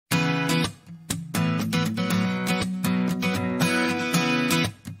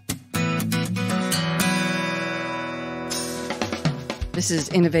This is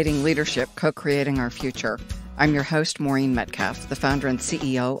Innovating Leadership, Co-Creating Our Future. I'm your host, Maureen Metcalf, the founder and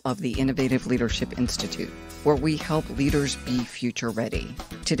CEO of the Innovative Leadership Institute, where we help leaders be future ready.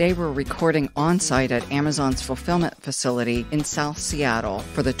 Today, we're recording on-site at Amazon's fulfillment facility in South Seattle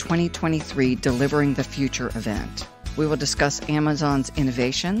for the 2023 Delivering the Future event. We will discuss Amazon's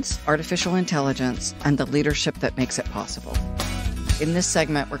innovations, artificial intelligence, and the leadership that makes it possible. In this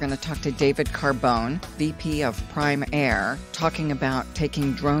segment, we're going to talk to David Carbone, VP of Prime Air, talking about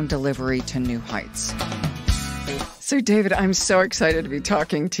taking drone delivery to new heights. So, David, I'm so excited to be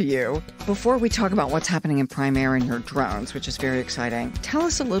talking to you. Before we talk about what's happening in Prime Air and your drones, which is very exciting, tell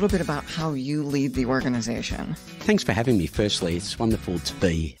us a little bit about how you lead the organization. Thanks for having me. Firstly, it's wonderful to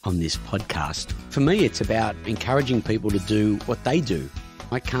be on this podcast. For me, it's about encouraging people to do what they do.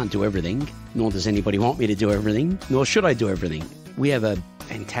 I can't do everything, nor does anybody want me to do everything, nor should I do everything. We have a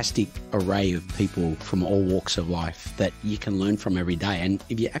fantastic array of people from all walks of life that you can learn from every day. And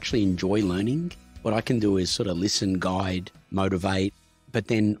if you actually enjoy learning, what I can do is sort of listen, guide, motivate. But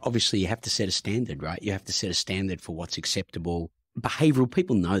then obviously you have to set a standard, right? You have to set a standard for what's acceptable. Behavioral,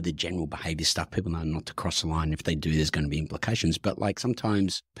 people know the general behavior stuff. People know not to cross the line. If they do, there's going to be implications. But like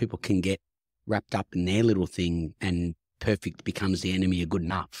sometimes people can get wrapped up in their little thing and perfect becomes the enemy of good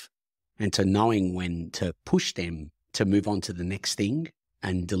enough. And so knowing when to push them to move on to the next thing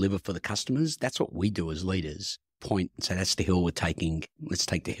and deliver for the customers, that's what we do as leaders. Point and say, that's the hill we're taking. Let's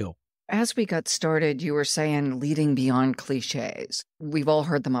take the hill. As we got started, you were saying leading beyond cliches. We've all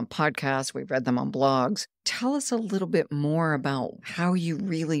heard them on podcasts. We've read them on blogs. Tell us a little bit more about how you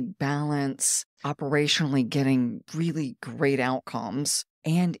really balance operationally getting really great outcomes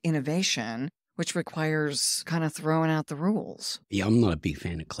and innovation, which requires kind of throwing out the rules. Yeah, I'm not a big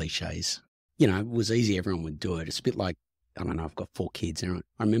fan of cliches. You know, it was easy. Everyone would do it. It's a bit like, I don't know, I've got 4 kids. And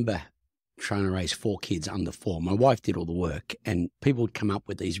I remember trying to raise 4 kids under 4. My wife did all the work and people would come up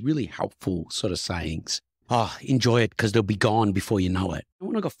with these really helpful sort of sayings. Oh, enjoy it because they'll be gone before you know it.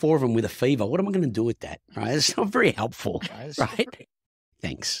 When I got 4 of them with a fever, what am I going to do with that? Right? It's not very helpful, right?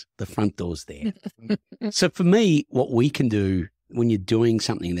 Thanks. The front door's there. So for me, what we can do when you're doing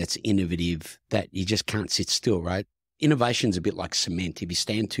something that's innovative, that you just can't sit still, right? Innovation's a bit like cement. If you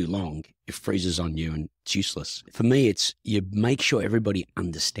stand too long, it freezes on you and it's useless. For me, it's you make sure everybody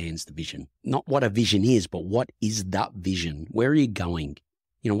understands the vision. Not what a vision is, but what is that vision? Where are you going?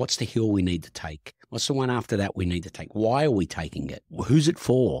 You know, what's the hill we need to take? What's the one after that we need to take? Why are we taking it? Who's it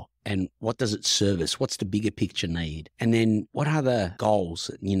for? And what does it service? What's the bigger picture need? And then what are the goals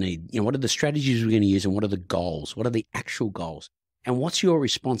that you need? You know, what are the strategies we're going to use and what are the goals? What are the actual goals? And what's your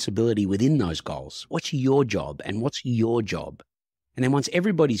responsibility within those goals? What's your job and what's your job? And then once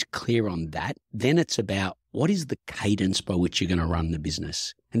everybody's clear on that, then it's about what is the cadence by which you're going to run the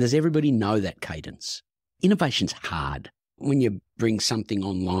business? And does everybody know that cadence? Innovation's hard. When you bring something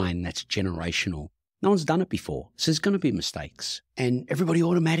online that's generational, no one's done it before. So there's going to be mistakes. And everybody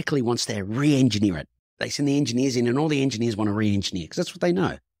automatically wants to re-engineer it. They send the engineers in and all the engineers want to re-engineer because that's what they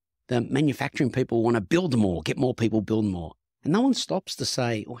know. The manufacturing people want to build more, get more people, build more. And no one stops to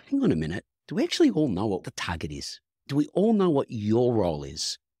say, well, hang on a minute. Do we actually all know what the target is? Do we all know what your role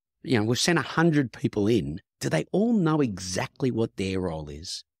is? You know, we've sent 100 people in. Do they all know exactly what their role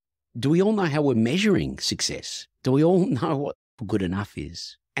is? Do we all know how we're measuring success? Do we all know what good enough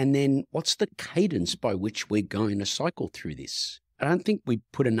is? And then what's the cadence by which we're going to cycle through this? I don't think we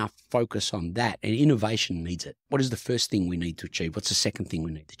put enough focus on that, and innovation needs it. What is the first thing we need to achieve? What's the second thing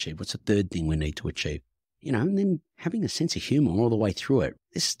we need to achieve? What's the third thing we need to achieve? You know, and then having a sense of humor all the way through it.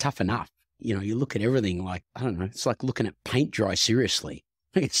 This is tough enough. You know, you look at everything like, I don't know, it's like looking at paint dry seriously.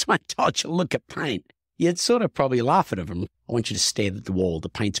 Like if someone told you, look at paint, you'd sort of probably laugh at them. I want you to stare at the wall. The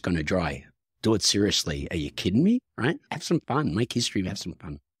paint's going to dry. Do it seriously. Are you kidding me? Right? Have some fun. Make history. Have some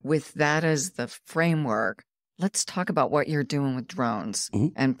fun. With that as the framework, let's talk about what you're doing with drones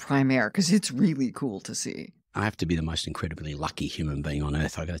and Prime Air, because it's really cool to see. I have to be the most incredibly lucky human being on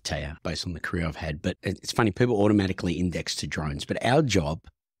earth, I got to tell you, based on the career I've had. But it's funny, people automatically index to drones. But our job,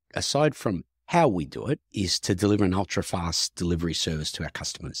 aside from how we do it, is to deliver an ultra-fast delivery service to our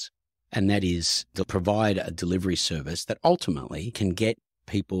customers. And that is to provide a delivery service that ultimately can get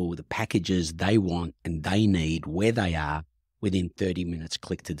people the packages they want and they need where they are within 30 minutes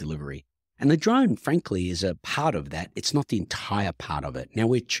click to delivery. And the drone, frankly, is a part of that. It's not the entire part of it. Now,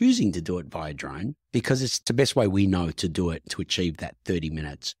 we're choosing to do it via drone because it's the best way we know to do it to achieve that 30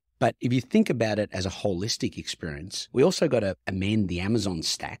 minutes. But if you think about it as a holistic experience, we also got to amend the Amazon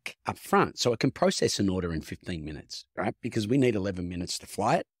stack up front so it can process an order in 15 minutes, right? Because we need 11 minutes to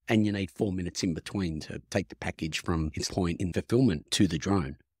fly it and you need 4 minutes in between to take the package from its point in fulfillment to the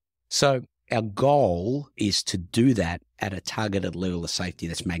drone. So Our goal is to do that at a targeted level of safety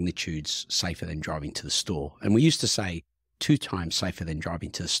that's magnitudes safer than driving to the store. And we used to say 2 times safer than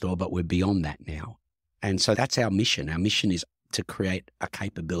driving to the store, but we're beyond that now. And so that's our mission. Our mission is to create a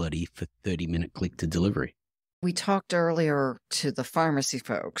capability for 30-minute click to delivery. We talked earlier to the pharmacy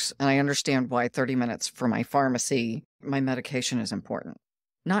folks, and I understand why 30 minutes for my pharmacy, my medication is important.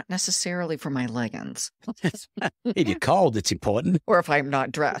 Not necessarily for my leggings. If you're cold, it's important. Or if I'm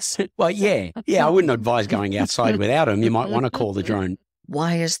not dressed. Well, yeah. I wouldn't advise going outside without them. You might want to call the drone.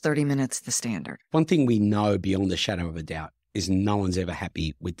 Why is 30 minutes the standard? One thing we know beyond a shadow of a doubt is no one's ever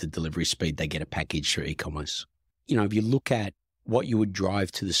happy with the delivery speed they get a package through e-commerce. If you look at what you would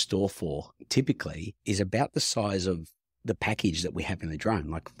drive to the store for, typically is about the size of the package that we have in the drone,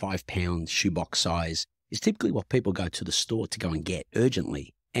 like 5 pound shoebox size. Is typically what people go to the store to go and get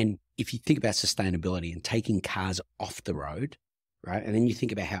urgently. And if you think about sustainability and taking cars off the road, right, and then you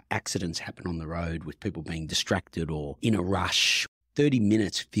think about how accidents happen on the road with people being distracted or in a rush, 30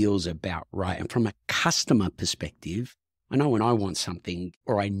 minutes feels about right. And from a customer perspective, I know when I want something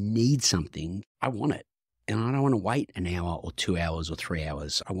or I need something, I want it. And I don't want to wait an hour or 2 hours or 3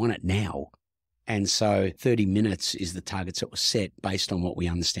 hours. I want it now. And so 30 minutes is the targets that were set based on what we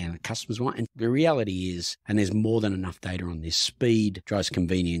understand that customers want. And the reality is, and there's more than enough data on this, speed drives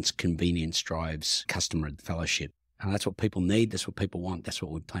convenience, convenience drives customer fellowship. And that's what people need. That's what people want. That's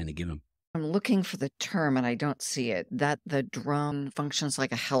what we plan to give them. I'm looking for the term and I don't see it, that the drone functions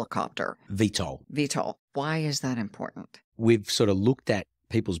like a helicopter. VTOL. VTOL. Why is that important? We've sort of looked at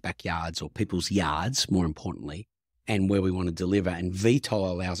people's backyards or people's yards, more importantly, and where we want to deliver. And VTOL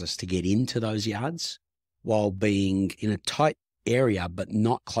allows us to get into those yards while being in a tight area, but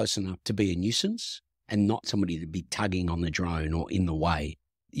not close enough to be a nuisance and not somebody to be tugging on the drone or in the way.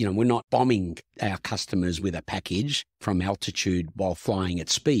 We're not bombing our customers with a package from altitude while flying at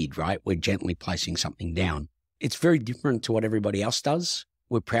speed, right? We're gently placing something down. It's very different to what everybody else does.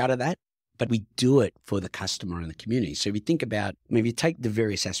 We're proud of that, but we do it for the customer and the community. So if you think about, if you take the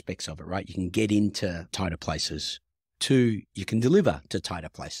various aspects of it, right? You can get into tighter places. 2, you can deliver to tighter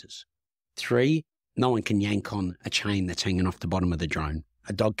places. 3, no one can yank on a chain that's hanging off the bottom of the drone.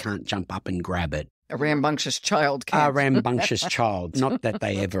 A dog can't jump up and grab it. A rambunctious child can. A rambunctious child. Not that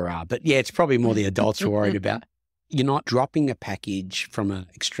they ever are. But yeah, it's probably more the adults we're worried about. You're not dropping a package from an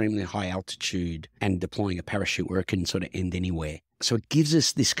extremely high altitude and deploying a parachute where it can sort of end anywhere. So it gives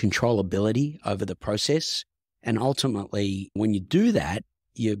us this controllability over the process. And ultimately, when you do that,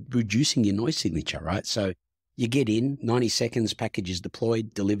 you're reducing your noise signature, right? So you get in, 90 seconds, package is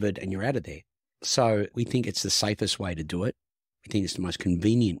deployed, delivered, and you're out of there. So we think it's the safest way to do it. We think it's the most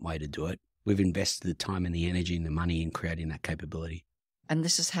convenient way to do it. We've invested the time and the energy and the money in creating that capability. And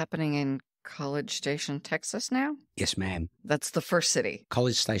this is happening in College Station, Texas now? Yes, ma'am. That's the first city.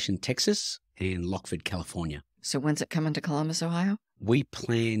 College Station, Texas, and Lockford, California. So when's it coming to Columbus, Ohio? We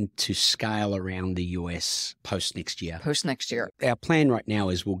plan to scale around the US post next year. Post next year. Our plan right now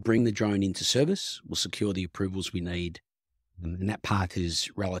is we'll bring the drone into service. We'll secure the approvals we need. And that path is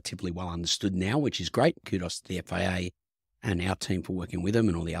relatively well understood now, which is great. Kudos to the FAA and our team for working with them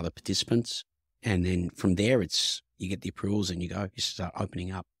and all the other participants. And then from there, you get the approvals and you start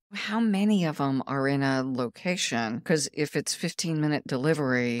opening up. How many of them are in a location? Because if it's 15-minute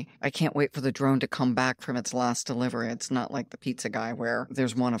delivery, I can't wait for the drone to come back from its last delivery. It's not like the pizza guy where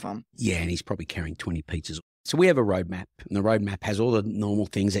there's one of them. Yeah, and he's probably carrying 20 pizzas. So we have a roadmap, and the roadmap has all the normal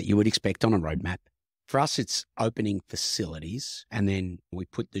things that you would expect on a roadmap. For us, it's opening facilities, and then we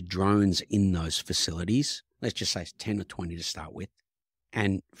put the drones in those facilities. Let's just say it's 10 or 20 to start with.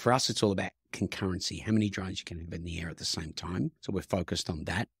 And for us, it's all about concurrency, how many drones you can have in the air at the same time. So we're focused on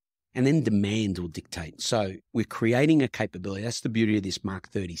that. And then demand will dictate. So we're creating a capability. That's the beauty of this Mark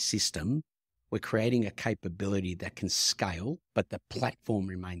 30 system. We're creating a capability that can scale, but the platform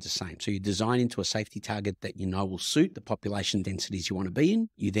remains the same. So you design into a safety target that you know will suit the population densities you want to be in.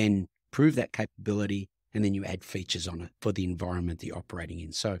 You then prove that capability, and then you add features on it for the environment that you're operating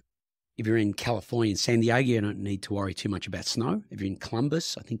in. So if you're in California and San Diego, you don't need to worry too much about snow. If you're in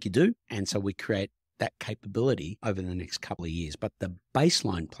Columbus, I think you do. And so we create that capability over the next couple of years. But the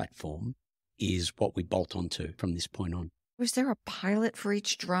baseline platform is what we bolt onto from this point on. Was there a pilot for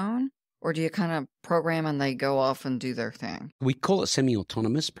each drone? Or do you kind of program and they go off and do their thing? We call it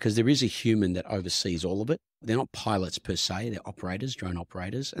semi-autonomous because there is a human that oversees all of it. They're not pilots per se, they're operators, drone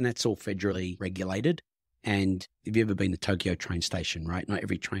operators, and that's all federally regulated. And if you've ever been to Tokyo train station, right? Not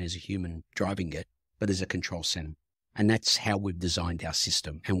every train has a human driving it, but there's a control center. And that's how we've designed our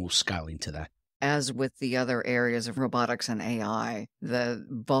system, and we'll scale into that. As with the other areas of robotics and AI, the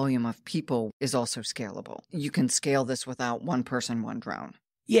volume of people is also scalable. You can scale this without one person, one drone.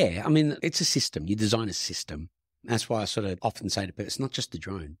 Yeah, I mean, it's a system. You design a system. That's why I sort of often say to people, it's not just the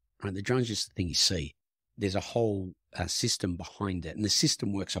drone, right? The drone's just the thing you see. There's a whole system behind it, and the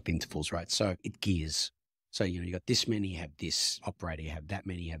system works up intervals, right? So it gears. So, you got this many, you have this operator, you have that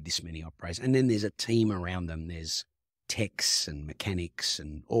many, you have this many operators. And then there's a team around them. There's techs and mechanics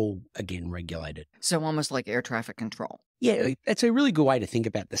and all, again, regulated. So almost like air traffic control. Yeah, that's a really good way to think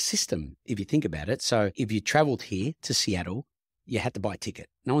about the system, if you think about it. So if you traveled here to Seattle, you had to buy a ticket.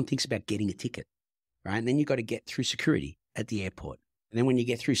 No one thinks about getting a ticket, right? And then you've got to get through security at the airport. And then when you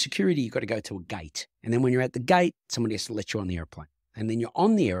get through security, you've got to go to a gate. And then when you're at the gate, somebody has to let you on the airplane. And then you're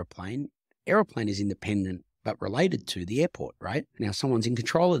on the airplane. Airplane is independent but related to the airport, right? Now someone's in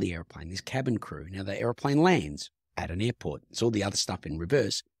control of the airplane. There's cabin crew. Now the airplane lands at an airport. It's all the other stuff in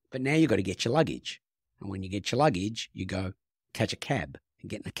reverse. But now you've got to get your luggage. And when you get your luggage, you go catch a cab.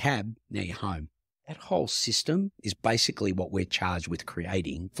 And get in a cab, now you're home. That whole system is basically what we're charged with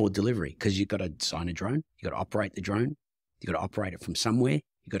creating for delivery, because you've got to design a drone, you've got to operate the drone, you've got to operate it from somewhere,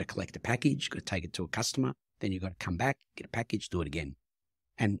 you've got to collect a package, you've got to take it to a customer, then you've got to come back, get a package, do it again.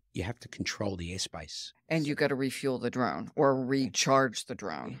 And you have to control the airspace. And you've got to refuel the drone or recharge the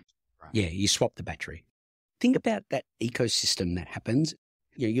drone. Right. Yeah, you swap the battery. Think about that ecosystem that happens.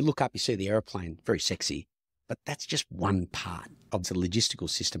 You look up, you see the airplane, very sexy, but that's just one part of the logistical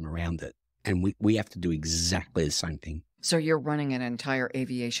system around it. And we have to do exactly the same thing. So you're running an entire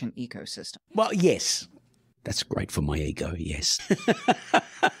aviation ecosystem. Well, yes. That's great for my ego, yes.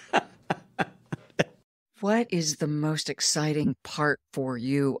 What is the most exciting part for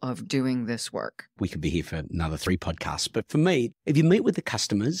you of doing this work? We could be here for another 3 podcasts. But for me, if you meet with the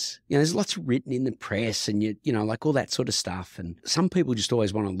customers, there's lots written in the press and, like all that sort of stuff. And some people just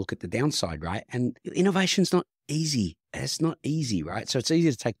always want to look at the downside, right? And innovation's not easy. It's not easy, right? So it's easy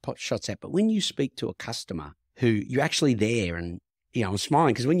to take pot shots at. But when you speak to a customer who you're actually there and, I'm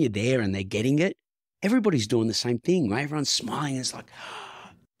smiling because when you're there and they're getting it, everybody's doing the same thing, right? Everyone's smiling. It's like,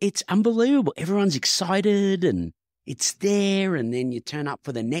 it's unbelievable. Everyone's excited and it's there. And then you turn up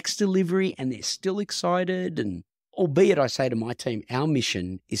for the next delivery and they're still excited. And albeit I say to my team, our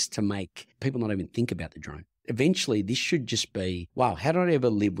mission is to make people not even think about the drone. Eventually, this should just be, wow, how did I ever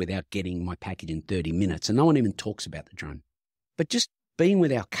live without getting my package in 30 minutes? And no one even talks about the drone. But just being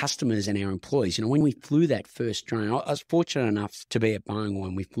with our customers and our employees, when we flew that first drone, I was fortunate enough to be at Boeing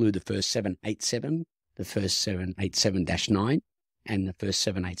when we flew the first 787, the first 787-9, and the first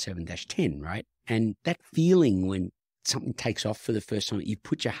 787-10, right? And that feeling when something takes off for the first time, you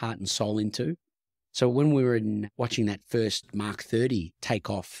put your heart and soul into. So when we were watching that first Mark 30 take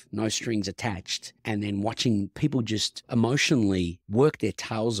off, no strings attached, and then watching people just emotionally work their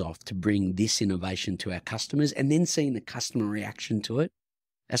tails off to bring this innovation to our customers and then seeing the customer reaction to it,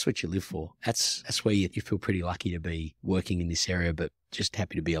 that's what you live for. That's where you feel pretty lucky to be working in this area, but just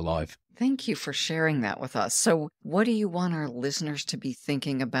happy to be alive. Thank you for sharing that with us. So what do you want our listeners to be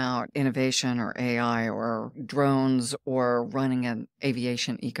thinking about innovation or AI or drones or running an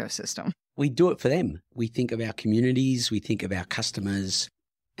aviation ecosystem? We do it for them. We think of our communities, we think of our customers,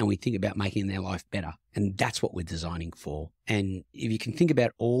 and we think about making their life better. And that's what we're designing for. And if you can think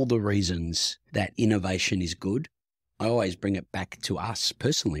about all the reasons that innovation is good, I always bring it back to us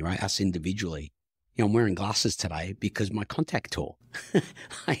personally, right? Us individually. I'm wearing glasses today because my contact tore.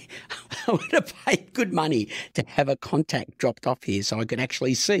 I would have paid good money to have a contact dropped off here so I could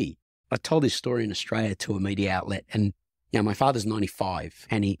actually see. I told this story in Australia to a media outlet, and my father's 95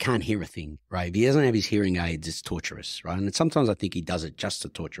 and he can't hear a thing, right? If he doesn't have his hearing aids, it's torturous, right? And sometimes I think he does it just to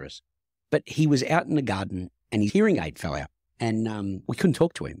torture us. But he was out in the garden and his hearing aid fell out and we couldn't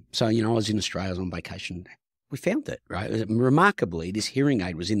talk to him. So, I was in Australia, I was on vacation. We found it, right? Remarkably, this hearing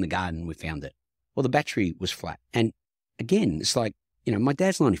aid was in the garden. We found it. Well, the battery was flat. And again, it's like, my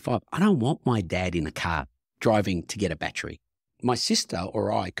dad's 95. I don't want my dad in a car driving to get a battery. My sister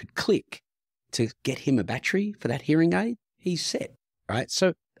or I could click to get him a battery for that hearing aid. He's set, right?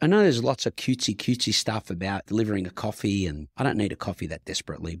 So I know there's lots of cutesy stuff about delivering a coffee, and I don't need a coffee that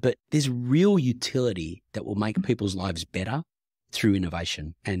desperately, but there's real utility that will make people's lives better through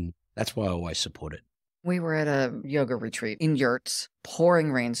innovation. And that's why I always support it. We were at a yoga retreat in yurts,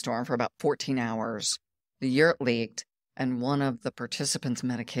 pouring rainstorm for about 14 hours. The yurt leaked, and one of the participants'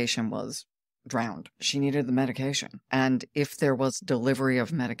 medication was drowned. She needed the medication. And if there was delivery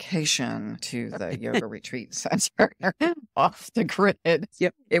of medication to the yoga retreat center off the grid,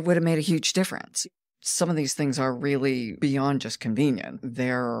 it would have made a huge difference. Some of these things are really beyond just convenient.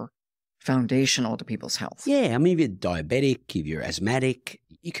 They're foundational to people's health. Yeah, I mean, if you're diabetic, if you're asthmatic,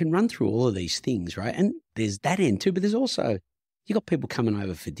 you can run through all of these things, right? And there's that end too, but there's also, you got people coming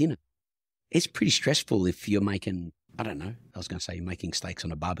over for dinner. It's pretty stressful if you're making I don't know. I was going to say you're making steaks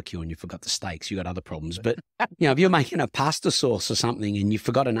on a barbecue and you forgot the steaks. You got other problems. But, if you're making a pasta sauce or something and you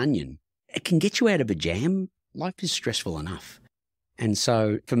forgot an onion, it can get you out of a jam. Life is stressful enough. And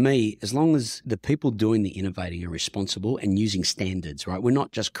so for me, as long as the people doing the innovating are responsible and using standards, right? We're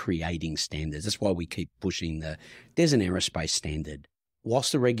not just creating standards. That's why we keep pushing there's an aerospace standard.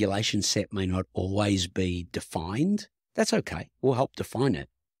 Whilst the regulation set may not always be defined, that's okay. We'll help define it.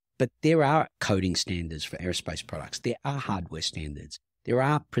 But there are coding standards for aerospace products. There are hardware standards. There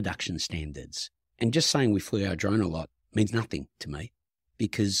are production standards. And just saying we flew our drone a lot means nothing to me,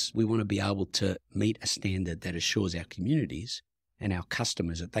 because we want to be able to meet a standard that assures our communities and our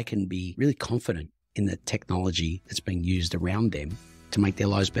customers that they can be really confident in the technology that's being used around them to make their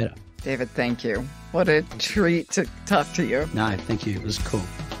lives better. David, thank you. What a treat to talk to you. No, thank you. It was cool.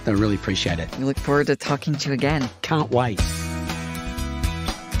 I really appreciate it. We look forward to talking to you again. Can't wait.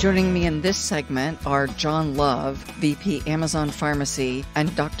 Joining me in this segment are John Love, VP Amazon Pharmacy,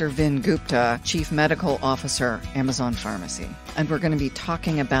 and Dr. Vin Gupta, Chief Medical Officer, Amazon Pharmacy. And we're going to be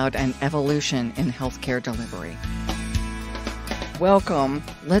talking about an evolution in healthcare delivery. Welcome.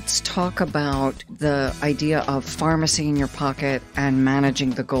 Let's talk about the idea of pharmacy in your pocket and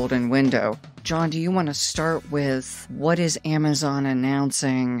managing the golden window. John, do you want to start with what is Amazon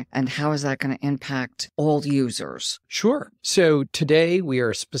announcing and how is that going to impact all users? Sure. So today we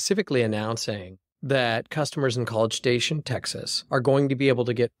are specifically announcing that customers in College Station, Texas, are going to be able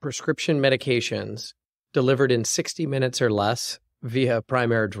to get prescription medications delivered in 60 minutes or less via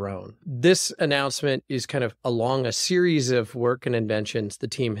Primera drone. This announcement is kind of along a series of work and inventions the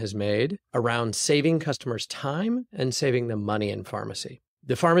team has made around saving customers time and saving them money in pharmacy.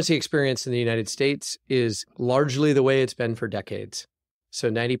 The pharmacy experience in the United States is largely the way it's been for decades. So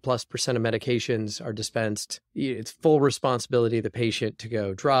 90+% of medications are dispensed. It's full responsibility of the patient to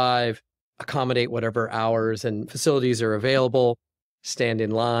go drive, accommodate whatever hours and facilities are available, stand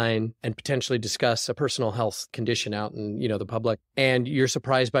in line, and potentially discuss a personal health condition out in, the public. And you're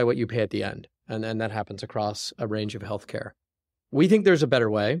surprised by what you pay at the end. And that happens across a range of healthcare. We think there's a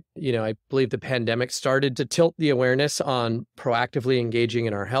better way. I believe the pandemic started to tilt the awareness on proactively engaging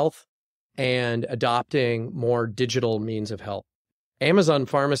in our health and adopting more digital means of health. Amazon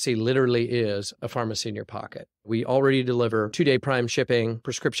Pharmacy literally is a pharmacy in your pocket. We already deliver 2-day Prime shipping,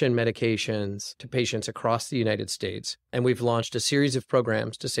 prescription medications to patients across the United States, and we've launched a series of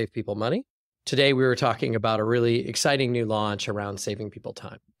programs to save people money. Today, we were talking about a really exciting new launch around saving people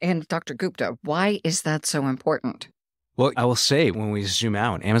time. And Dr. Gupta, why is that so important? Well, I will say when we zoom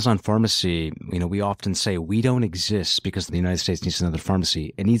out, Amazon Pharmacy, we often say we don't exist because the United States needs another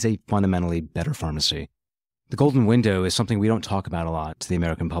pharmacy. It needs a fundamentally better pharmacy. The golden window is something we don't talk about a lot to the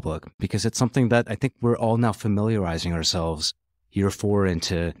American public because it's something that I think we're all now familiarizing ourselves year 4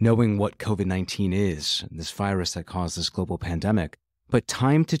 into knowing what COVID-19 is, this virus that caused this global pandemic. But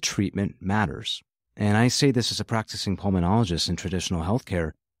time to treatment matters. And I say this as a practicing pulmonologist in traditional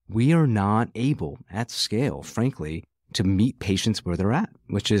healthcare. We are not able at scale, frankly, to meet patients where they're at,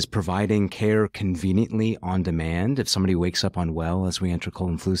 which is providing care conveniently on demand if somebody wakes up unwell as we enter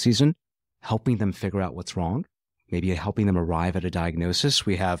cold and flu season, helping them figure out what's wrong, maybe helping them arrive at a diagnosis.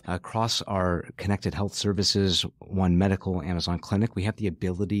 We have across our connected health services, One Medical, Amazon Clinic, we have the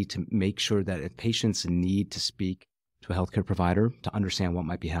ability to make sure that if patients need to speak to a healthcare provider to understand what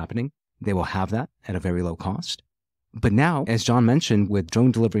might be happening, they will have that at a very low cost. But now, as John mentioned, with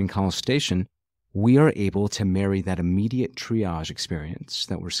drone delivery in College Station, we are able to marry that immediate triage experience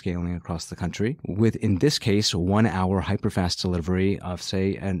that we're scaling across the country with, in this case, 1 hour hyperfast delivery of,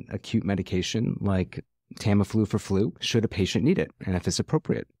 say, an acute medication like Tamiflu for flu, should a patient need it and if it's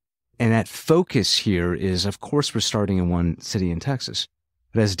appropriate. And that focus here is, of course, we're starting in one city in Texas.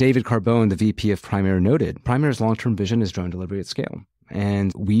 But as David Carbone, the VP of Primera, noted, Primera's long-term vision is drone delivery at scale.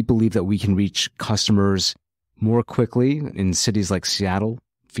 And we believe that we can reach customers more quickly in cities like Seattle,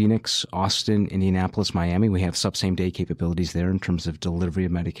 Phoenix, Austin, Indianapolis, Miami. We have same-day capabilities there in terms of delivery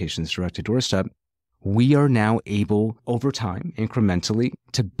of medications direct to doorstep. We are now able, over time, incrementally,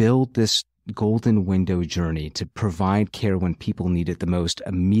 to build this golden window journey to provide care when people need it the most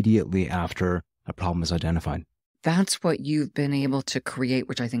immediately after a problem is identified. That's what you've been able to create,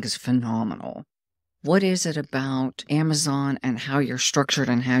 which I think is phenomenal. What is it about Amazon and how you're structured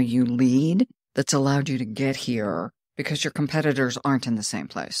and how you lead that's allowed you to get here? Because your competitors aren't in the same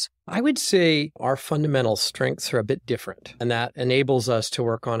place. I would say our fundamental strengths are a bit different, and that enables us to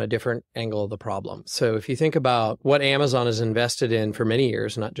work on a different angle of the problem. So if you think about what Amazon has invested in for many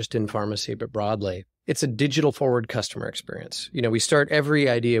years, not just in pharmacy, but broadly, It's a digital forward customer experience. We start every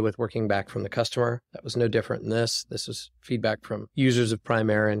idea with working back from the customer. That was no different in this. This was feedback from users of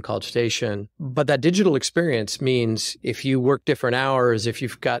Primary and College Station. But that digital experience means if you work different hours, if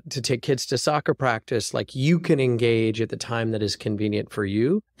you've got to take kids to soccer practice, like you can engage at the time that is convenient for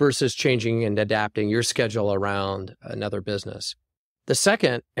you versus changing and adapting your schedule around another business. The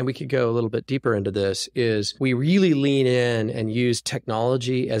second, and we could go a little bit deeper into this, is we really lean in and use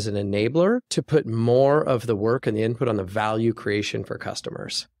technology as an enabler to put more of the work and the input on the value creation for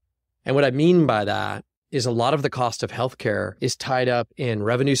customers. And what I mean by that is a lot of the cost of healthcare is tied up in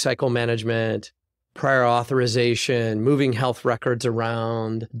revenue cycle management, prior authorization, moving health records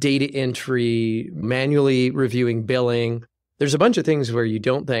around, data entry, manually reviewing billing. There's a bunch of things where you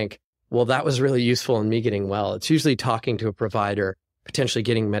don't think, well, that was really useful in me getting well. It's usually talking to a provider, potentially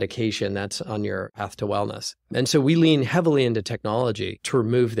getting medication that's on your path to wellness. And so we lean heavily into technology to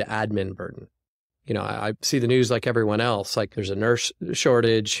remove the admin burden. I see the news like everyone else, like there's a nurse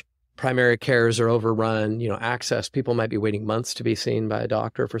shortage, primary cares are overrun, access, people might be waiting months to be seen by a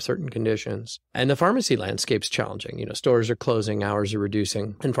doctor for certain conditions. And the pharmacy landscape's challenging. Stores are closing, hours are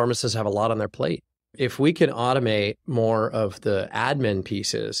reducing, and pharmacists have a lot on their plate. If we can automate more of the admin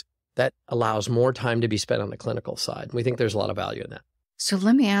pieces, that allows more time to be spent on the clinical side. We think there's a lot of value in that. So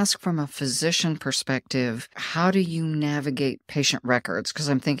let me ask from a physician perspective, how do you navigate patient records? Because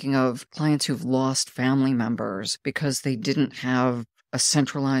I'm thinking of clients who've lost family members because they didn't have a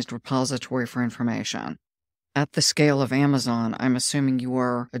centralized repository for information. At the scale of Amazon, I'm assuming you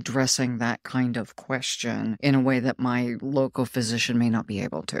are addressing that kind of question in a way that my local physician may not be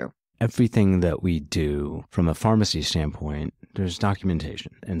able to. Everything that we do from a pharmacy standpoint, there's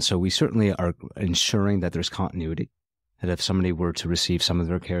documentation. And so we certainly are ensuring that there's continuity, that if somebody were to receive some of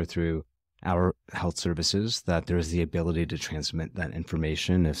their care through our health services, that there's the ability to transmit that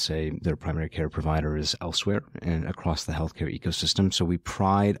information if, say, their primary care provider is elsewhere and across the healthcare ecosystem. So we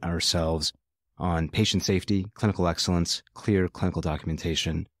pride ourselves on patient safety, clinical excellence, clear clinical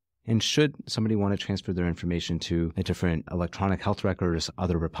documentation. And should somebody want to transfer their information to a different electronic health records,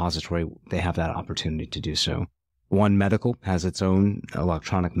 other repository, they have that opportunity to do so. One Medical has its own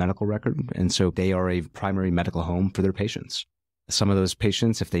electronic medical record, and so they are a primary medical home for their patients. Some of those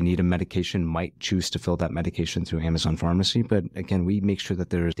patients, if they need a medication, might choose to fill that medication through Amazon Pharmacy. But again, we make sure that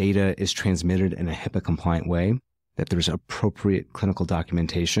their data is transmitted in a HIPAA-compliant way, that there's appropriate clinical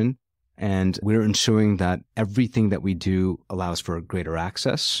documentation, and we're ensuring that everything that we do allows for greater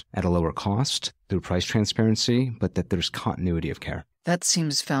access at a lower cost through price transparency, but that there's continuity of care. That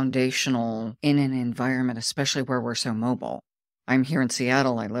seems foundational in an environment, especially where we're so mobile. I'm here in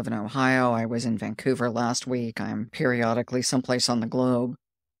Seattle. I live in Ohio. I was in Vancouver last week. I'm periodically someplace on the globe.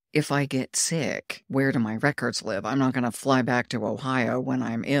 If I get sick, where do my records live? I'm not going to fly back to Ohio when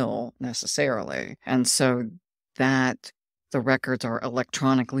I'm ill necessarily. And so that the records are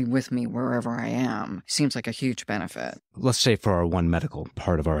electronically with me wherever I am seems like a huge benefit. Let's say for our One Medical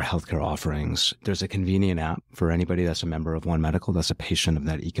part of our healthcare offerings, there's a convenient app for anybody that's a member of One Medical, that's a patient of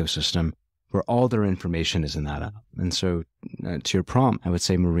that ecosystem, where all their information is in that app. And so to your prompt, I would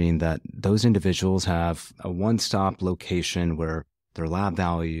say, Maureen, that those individuals have a one-stop location where their lab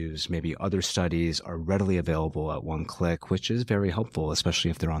values, maybe other studies are readily available at one click, which is very helpful,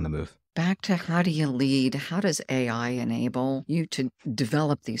 especially if they're on the move. Back to how do you lead? How does AI enable you to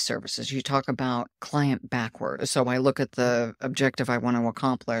develop these services? You talk about client backward. So I look at the objective I want to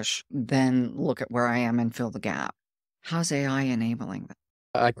accomplish, then look at where I am and fill the gap. How's AI enabling that?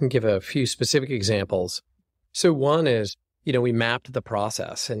 I can give a few specific examples. So one is, we mapped the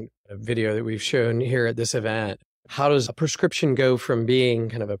process, and a video that we've shown here at this event. How does a prescription go from being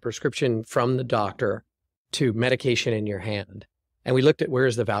kind of a prescription from the doctor to medication in your hand? And we looked at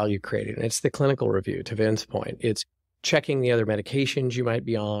where's the value created. And it's the clinical review, to Vince's point. It's checking the other medications you might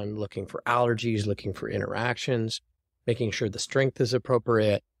be on, looking for allergies, looking for interactions, making sure the strength is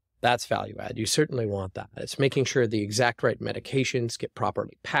appropriate. That's value add. You certainly want that. It's making sure the exact right medications get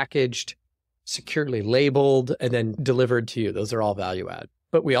properly packaged, securely labeled, and then delivered to you. Those are all value add.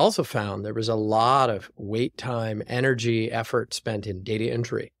 But we also found there was a lot of wait time, energy, effort spent in data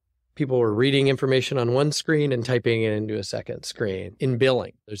entry. People were reading information on one screen and typing it into a second screen. In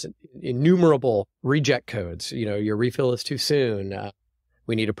billing, there's innumerable reject codes. Your refill is too soon.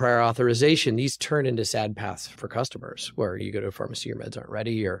 We need a prior authorization. These turn into sad paths for customers where you go to a pharmacy, your meds aren't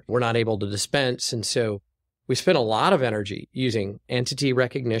ready, or we're not able to dispense. And so we spent a lot of energy using entity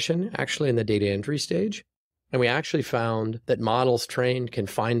recognition, actually in the data entry stage. And we actually found that models trained can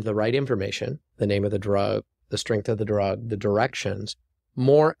find the right information, the name of the drug, the strength of the drug, the directions,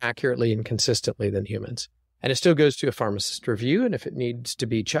 more accurately and consistently than humans. And it still goes to a pharmacist review. And if it needs to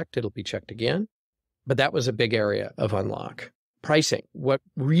be checked, it'll be checked again. But that was a big area of unlock. Pricing. What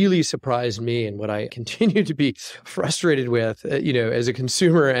really surprised me and what I continue to be frustrated with, as a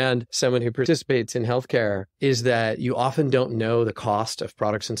consumer and someone who participates in healthcare, is that you often don't know the cost of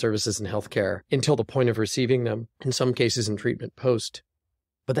products and services in healthcare until the point of receiving them, in some cases in treatment post.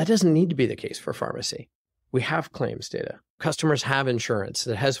 But that doesn't need to be the case for pharmacy. We have claims data. Customers have insurance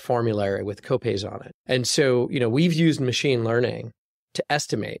that has formulary with copays on it. And so, we've used machine learning to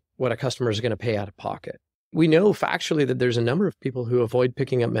estimate what a customer is going to pay out of pocket. We know factually that there's a number of people who avoid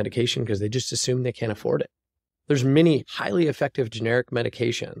picking up medication because they just assume they can't afford it. There's many highly effective generic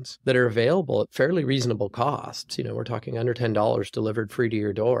medications that are available at fairly reasonable costs. We're talking under $10 delivered free to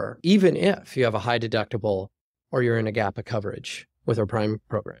your door, even if you have a high deductible or you're in a gap of coverage with our Prime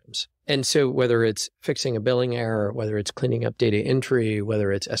programs. And so whether it's fixing a billing error, whether it's cleaning up data entry,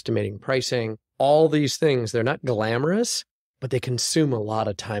 whether it's estimating pricing, all these things, they're not glamorous, but they consume a lot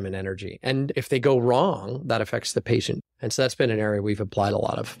of time and energy. And if they go wrong, that affects the patient. And so that's been an area we've applied a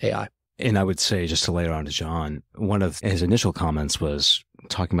lot of AI. And I would say, just to layer on to John, one of his initial comments was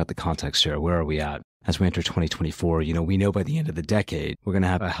talking about the context here. Where are we at? As we enter 2024, we know by the end of the decade, we're going to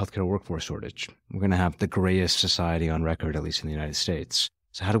have a healthcare workforce shortage. We're going to have the grayest society on record, at least in the United States.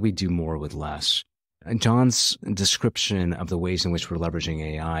 So how do we do more with less? And John's description of the ways in which we're leveraging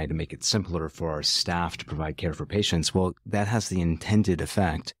AI to make it simpler for our staff to provide care for patients, well, that has the intended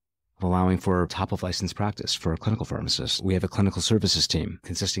effect of allowing for top-of-license practice for clinical pharmacists. We have a clinical services team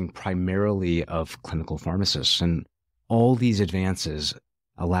consisting primarily of clinical pharmacists, and all these advances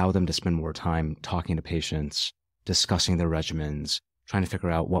allow them to spend more time talking to patients, discussing their regimens, trying to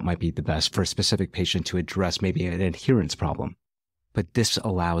figure out what might be the best for a specific patient to address maybe an adherence problem. But this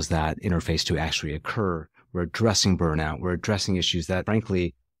allows that interface to actually occur. We're addressing burnout. We're addressing issues that,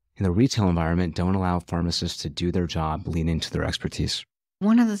 frankly, in the retail environment, don't allow pharmacists to do their job, lean into their expertise.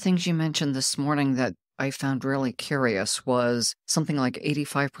 One of the things you mentioned this morning that I found really curious was something like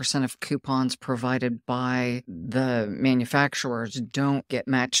 85% of coupons provided by the manufacturers don't get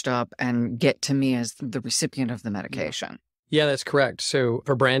matched up and get to me as the recipient of the medication. Yeah, that's correct. So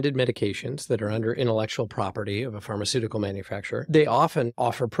for branded medications that are under intellectual property of a pharmaceutical manufacturer, they often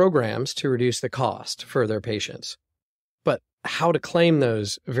offer programs to reduce the cost for their patients. But how to claim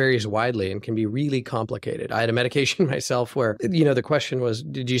those varies widely and can be really complicated. I had a medication myself where, the question was,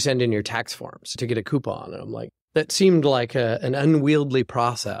 did you send in your tax forms to get a coupon? And I'm like, that seemed like an unwieldy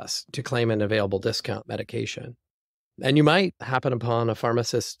process to claim an available discount medication. And you might happen upon a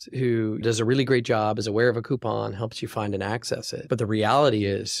pharmacist who does a really great job, is aware of a coupon, helps you find and access it. But the reality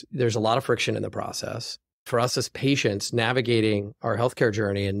is there's a lot of friction in the process. For us as patients, navigating our healthcare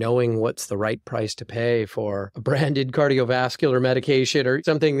journey and knowing what's the right price to pay for a branded cardiovascular medication or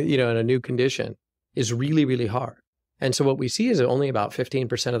something, in a new condition is really, really hard. And so what we see is that only about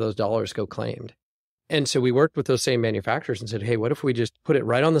 15% of those dollars go claimed. And so we worked with those same manufacturers and said, hey, what if we just put it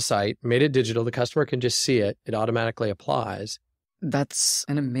right on the site, made it digital, the customer can just see it, it automatically applies. That's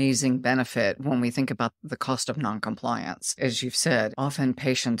an amazing benefit when we think about the cost of noncompliance. As you've said, often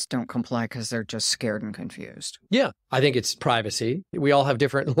patients don't comply because they're just scared and confused. Yeah, I think it's privacy. We all have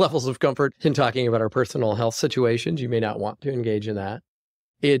different levels of comfort in talking about our personal health situations. You may not want to engage in that.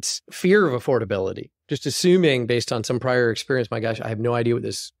 It's fear of affordability, just assuming based on some prior experience, my gosh, I have no idea what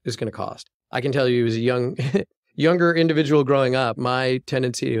this is going to cost. I can tell you as a younger individual growing up, my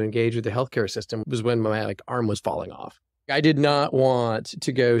tendency to engage with the healthcare system was when my arm was falling off. I did not want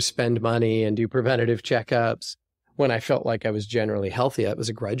to go spend money and do preventative checkups when I felt like I was generally healthy. That was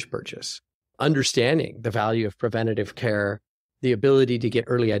a grudge purchase. Understanding the value of preventative care, the ability to get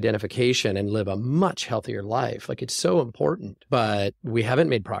early identification and live a much healthier life, it's so important. But we haven't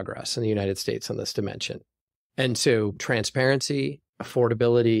made progress in the United States on this dimension. And so transparency,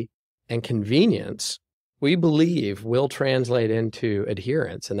 affordability, and convenience, we believe will translate into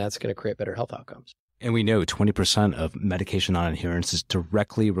adherence, and that's going to create better health outcomes. And we know 20% of medication non-adherence is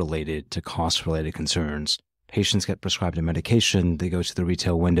directly related to cost-related concerns. Patients get prescribed a medication, they go to the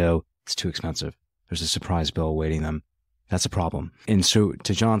retail window, it's too expensive. There's a surprise bill awaiting them. That's a problem. And so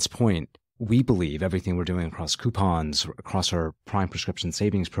to John's point, we believe everything we're doing across coupons, across our Prime Prescription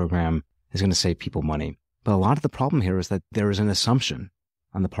Savings Program is going to save people money. But a lot of the problem here is that there is an assumption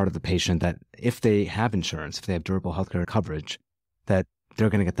on the part of the patient that if they have insurance, if they have durable healthcare coverage, that they're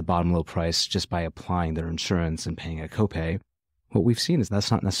going to get the bottom low price just by applying their insurance and paying a copay. What we've seen is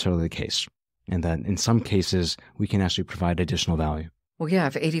that's not necessarily the case, and that in some cases, we can actually provide additional value. Well, yeah,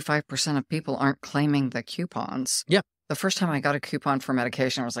 if 85% of people aren't claiming the coupons. Yeah. The first time I got a coupon for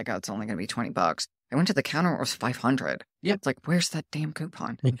medication, I was like, oh, it's only going to be $20. I went to the counter, it was $500. Yeah. It's like, where's that damn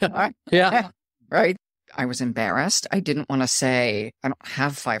coupon? Yeah. Right? I was embarrassed. I didn't want to say, I don't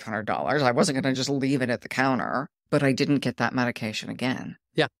have $500. I wasn't going to just leave it at the counter, but I didn't get that medication again.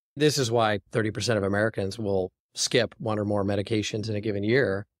 Yeah. This is why 30% of Americans will skip one or more medications in a given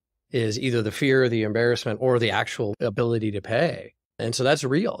year, is either the fear, the embarrassment, or the actual ability to pay. And so that's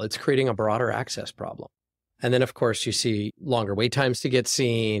real. It's creating a broader access problem. And then, of course, you see longer wait times to get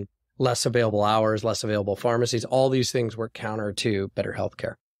seen, less available hours, less available pharmacies. All these things work counter to better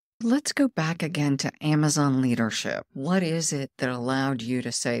healthcare. Let's go back again to Amazon leadership. What is it that allowed you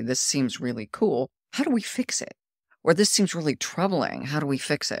to say, this seems really cool? How do we fix it? Or this seems really troubling. How do we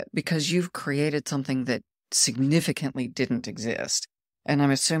fix it? Because you've created something that significantly didn't exist. And I'm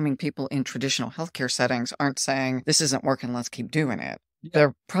assuming people in traditional healthcare settings aren't saying, this isn't working, let's keep doing it. There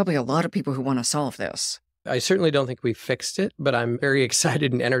are probably a lot of people who want to solve this. I certainly don't think we fixed it, but I'm very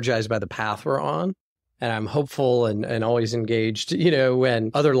excited and energized by the path we're on. And I'm hopeful and always engaged, when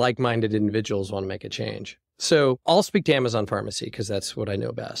other like-minded individuals want to make a change. So I'll speak to Amazon Pharmacy because that's what I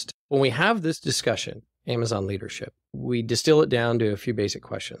know best. When we have this discussion, Amazon leadership, we distill it down to a few basic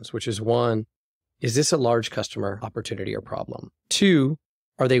questions, which is one, is this a large customer opportunity or problem? Two,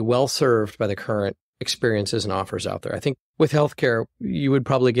 are they well served by the current experiences and offers out there? I think with healthcare, you would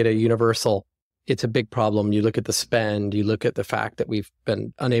probably get a universal, it's a big problem. You look at the spend, you look at the fact that we've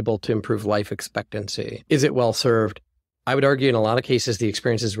been unable to improve life expectancy. Is it well served? I would argue in a lot of cases, the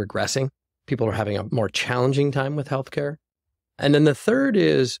experience is regressing. People are having a more challenging time with healthcare. And then the third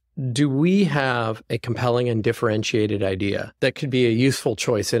is, do we have a compelling and differentiated idea that could be a useful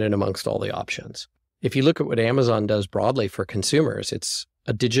choice in and amongst all the options? If you look at what Amazon does broadly for consumers, it's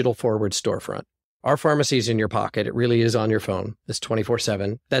a digital forward storefront. Our pharmacy is in your pocket. It really is on your phone. It's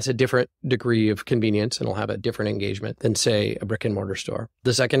 24/7. That's a different degree of convenience and will have a different engagement than, say, a brick and mortar store.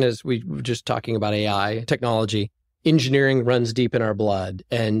 The second is we were just talking about AI technology. Engineering runs deep in our blood,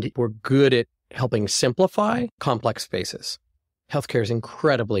 and we're good at helping simplify complex spaces. Healthcare is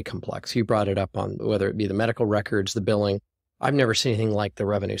incredibly complex. You brought it up on whether it be the medical records, the billing. I've never seen anything like the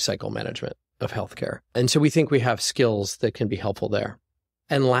revenue cycle management of healthcare. And so we think we have skills that can be helpful there.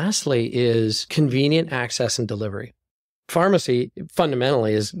 And lastly is convenient access and delivery. Pharmacy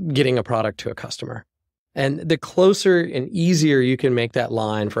fundamentally is getting a product to a customer. And the closer and easier you can make that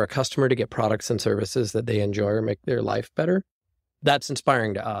line for a customer to get products and services that they enjoy or make their life better, that's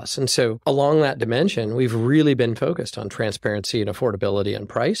inspiring to us. And so along that dimension, we've really been focused on transparency and affordability and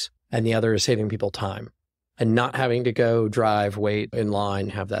price. And the other is saving people time and not having to go drive, wait in line,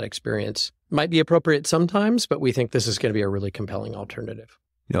 have that experience. Might be appropriate sometimes, but we think this is going to be a really compelling alternative.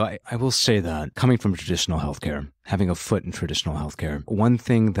 I will say that coming from traditional healthcare, having a foot in traditional healthcare, one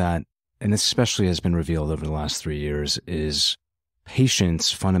thing that, and especially has been revealed over the last 3 years, is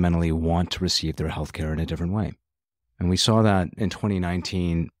patients fundamentally want to receive their healthcare in a different way. And we saw that in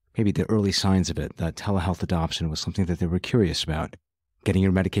 2019, maybe the early signs of it, that telehealth adoption was something that they were curious about. Getting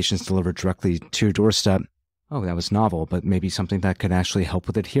your medications delivered directly to your doorstep, oh, that was novel, but maybe something that could actually help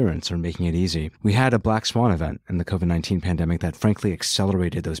with adherence or making it easy. We had a black swan event in the COVID-19 pandemic that frankly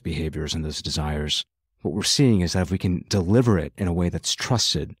accelerated those behaviors and those desires. What we're seeing is that if we can deliver it in a way that's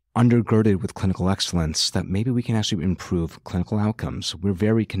trusted, undergirded with clinical excellence, that maybe we can actually improve clinical outcomes. We're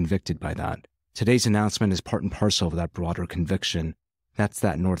very convicted by that. Today's announcement is part and parcel of that broader conviction. That's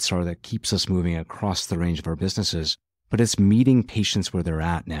that North Star that keeps us moving across the range of our businesses. But it's meeting patients where they're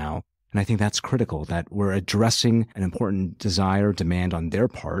at now. And I think that's critical, that we're addressing an important desire, demand on their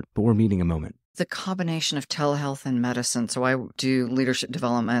part, but we're meeting a moment. The combination of telehealth and medicine. So I do leadership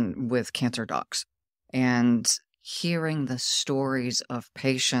development with cancer docs, and hearing the stories of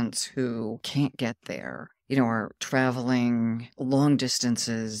patients who can't get there, are traveling long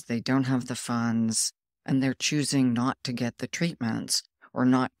distances, they don't have the funds, and they're choosing not to get the treatments or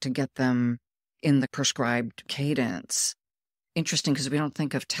not to get them in the prescribed cadence. Interesting, because we don't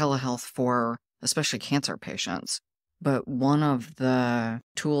think of telehealth for especially cancer patients. But one of the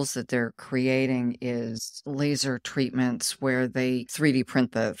tools that they're creating is laser treatments where they 3D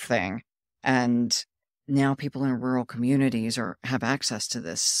print the thing. And now people in rural communities have access to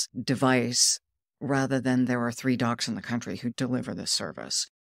this device rather than there are 3 docs in the country who deliver this service.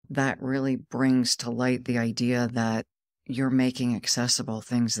 That really brings to light the idea that you're making accessible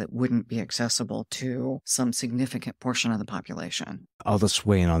things that wouldn't be accessible to some significant portion of the population. I'll just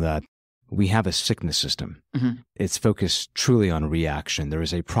weigh in on that. We have a sickness system. Mm-hmm. It's focused truly on reaction. There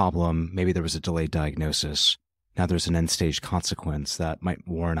is a problem. Maybe there was a delayed diagnosis. Now there's an end-stage consequence that might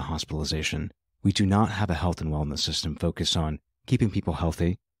warrant a hospitalization. We do not have a health and wellness system focused on keeping people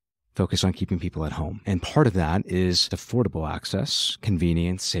healthy, focused on keeping people at home. And part of that is affordable access,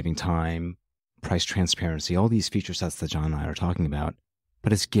 convenience, saving time, price transparency, all these feature sets that John and I are talking about.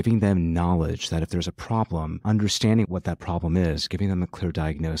 but it's giving them knowledge that if there's a problem, understanding what that problem is, giving them a clear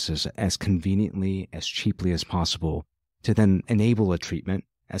diagnosis as conveniently, as cheaply as possible, to then enable a treatment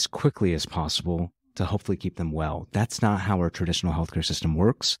as quickly as possible to hopefully keep them well. That's not how our traditional healthcare system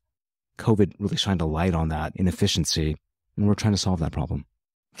works. COVID really shined a light on that inefficiency, and we're trying to solve that problem.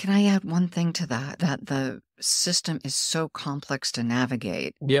 Can I add one thing to that the system is so complex to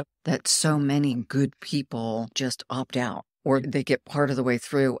navigate that so many good people just opt out, or they get part of the way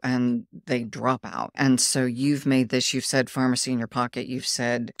through and they drop out. And so you've said pharmacy in your pocket, you've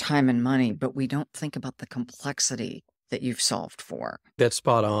said time and money, but we don't think about the complexity that you've solved for. That's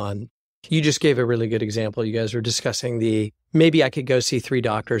spot on. You just gave a really good example. You guys were discussing maybe I could go see 3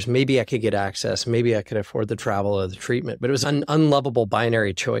 doctors, maybe I could get access, maybe I could afford the travel or the treatment, but it was an unlovable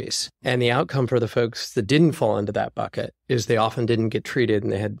binary choice. And the outcome for the folks that didn't fall into that bucket is they often didn't get treated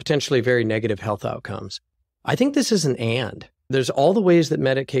and they had potentially very negative health outcomes. I think this is an and. There's all the ways that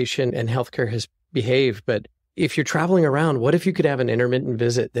medication and healthcare has behaved, but if you're traveling around, what if you could have an intermittent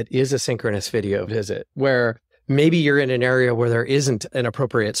visit that is a synchronous video visit where maybe you're in an area where there isn't an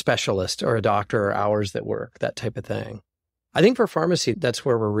appropriate specialist or a doctor or hours that work, that type of thing. I think for pharmacy, that's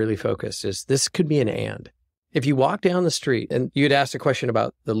where we're really focused, is this could be an and. If you walk down the street, and you'd asked a question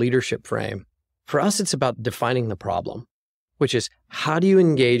about the leadership frame, for us, it's about defining the problem, which is how do you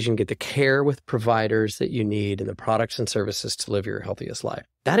engage and get the care with providers that you need and the products and services to live your healthiest life?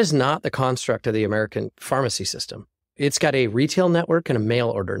 That is not the construct of the American pharmacy system. It's got a retail network and a mail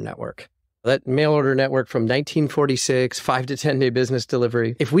order network. That mail order network from 1946, 5 to 10 day business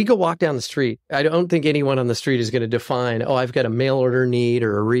delivery. If we go walk down the street, I don't think anyone on the street is going to define, I've got a mail order need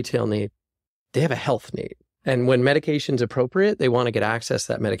or a retail need. They have a health need. And when medication's appropriate, they want to get access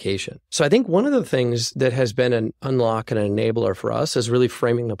to that medication. So I think one of the things that has been an unlock and an enabler for us is really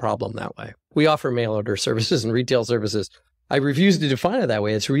framing the problem that way. We offer mail order services and retail services. I refuse to define it that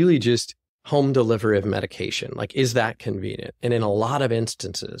way. It's really just home delivery of medication. Like, is that convenient? And in a lot of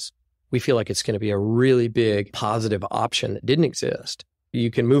instances, we feel like it's going to be a really big positive option that didn't exist. You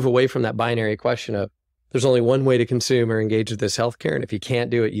can move away from that binary question of there's only one way to consume or engage with this healthcare, and if you can't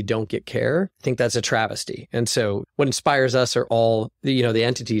do it, you don't get care. I think that's a travesty. And so what inspires us are all the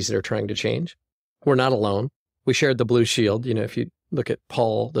entities that are trying to change. We're not alone. We shared the Blue Shield. If you look at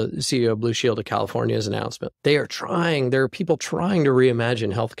Paul, the CEO of Blue Shield of California's announcement, there are people trying to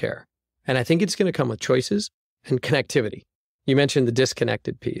reimagine healthcare. And I think it's going to come with choices and connectivity. You mentioned the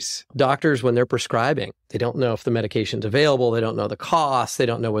disconnected piece. Doctors, when they're prescribing, they don't know if the medication's available. They don't know the cost. They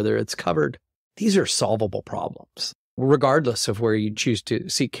don't know whether it's covered. These are solvable problems, regardless of where you choose to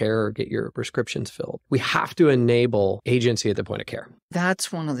seek care or get your prescriptions filled. We have to enable agency at the point of care.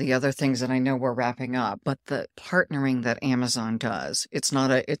 That's one of the other things that I know we're wrapping up, but the partnering that Amazon does, it's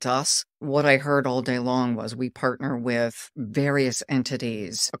us. What I heard all day long was we partner with various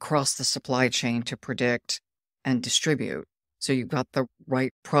entities across the supply chain to predict and distribute. So you've got the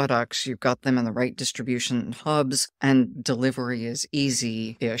right products, you've got them in the right distribution hubs, and delivery is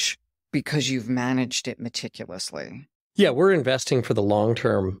easy-ish because you've managed it meticulously. Yeah, we're investing for the long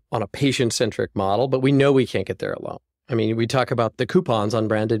term on a patient-centric model, but we know we can't get there alone. I mean, we talk about the coupons on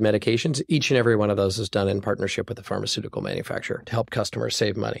branded medications. Each and every one of those is done in partnership with the pharmaceutical manufacturer to help customers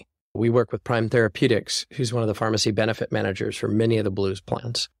save money. We work with Prime Therapeutics, who's one of the pharmacy benefit managers for many of the Blues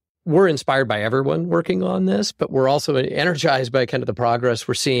plans. We're inspired by everyone working on this, but we're also energized by kind of the progress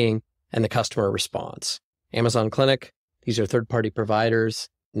we're seeing and the customer response. Amazon Clinic, these are third-party providers,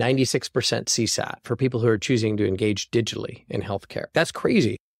 96% CSAT for people who are choosing to engage digitally in healthcare. That's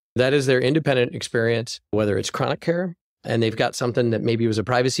crazy. That is their independent experience, whether it's chronic care and they've got something that maybe was a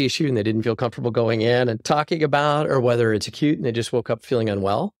privacy issue and they didn't feel comfortable going in and talking about, or whether it's acute and they just woke up feeling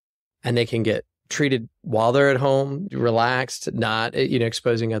unwell and they can get treated while they're at home, relaxed, not,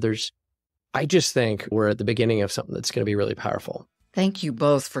 exposing others. I just think we're at the beginning of something that's going to be really powerful. Thank you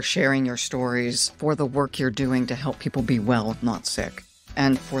both for sharing your stories, for the work you're doing to help people be well, not sick,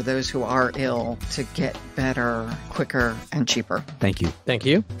 and for those who are ill to get better, quicker, and cheaper. Thank you. Thank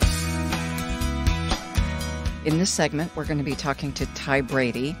you. In this segment, we're going to be talking to Ty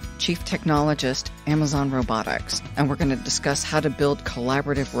Brady, Chief Technologist, Amazon Robotics, and we're going to discuss how to build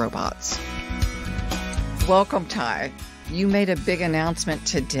collaborative robots. Welcome, Ty. You made a big announcement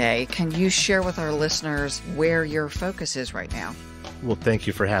today. Can you share with our listeners where your focus is right now? Well, thank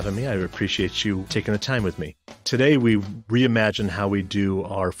you for having me. I appreciate you taking the time with me. Today, we reimagine how we do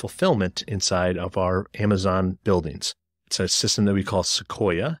our fulfillment inside of our Amazon buildings. It's a system that we call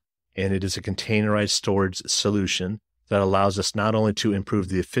Sequoia, and it is a containerized storage solution that allows us not only to improve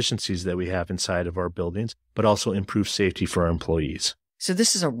the efficiencies that we have inside of our buildings, but also improve safety for our employees. So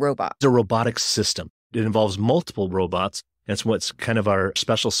this is a robot. It's a robotic system. It involves multiple robots, That's what's kind of our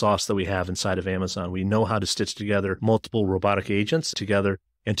special sauce that we have inside of Amazon. We know how to stitch together multiple robotic agents together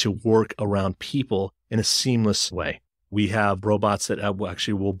and to work around people in a seamless way. We have robots that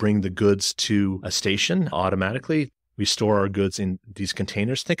actually will bring the goods to a station automatically. We store our goods in these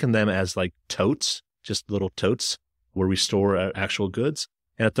containers. Think of them as like totes, just little totes where we store our actual goods.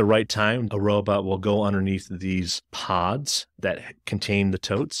 And at the right time, a robot will go underneath these pods that contain the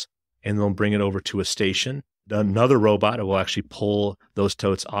totes, and they'll bring it over to a station. Another robot will actually pull those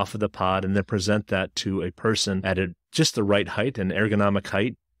totes off of the pod and then present that to a person at just the right height, an ergonomic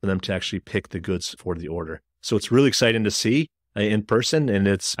height, for them to actually pick the goods for the order. So it's really exciting to see in person, and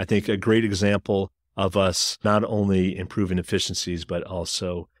it's, I think, a great example of us not only improving efficiencies, but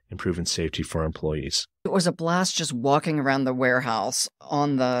also improving safety for our employees. It was a blast just walking around the warehouse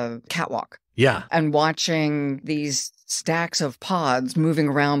on the catwalk. Yeah. And watching these stacks of pods moving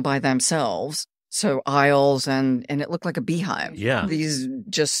around by themselves. So aisles, and it looked like a beehive. Yeah. These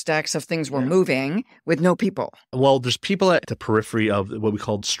just stacks of things were moving with no people. Well, there's people at the periphery of what we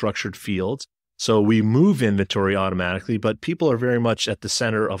call structured fields. So we move inventory automatically, but people are very much at the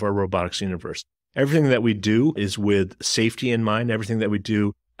center of our robotics universe. Everything that we do is with safety in mind. Everything that we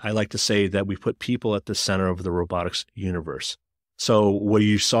do, I like to say that we put people at the center of the robotics universe. So where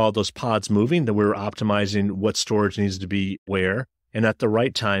you saw those pods moving, that we're optimizing what storage needs to be where. And at the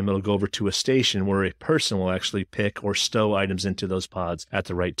right time, it'll go over to a station where a person will actually pick or stow items into those pods at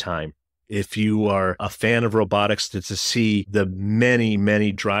the right time. If you are a fan of robotics, to see the many,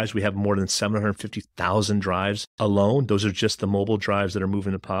 many drives, we have more than 750,000 drives alone. Those are just the mobile drives that are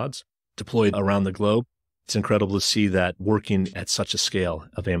moving the pods deployed around the globe. It's incredible to see that working at such a scale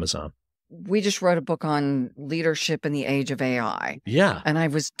of Amazon. We just wrote a book on leadership in the age of AI. Yeah. And I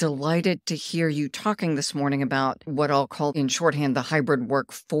was delighted to hear you talking this morning about what I'll call in shorthand the hybrid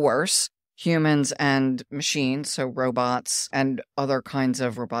workforce, humans and machines, so robots and other kinds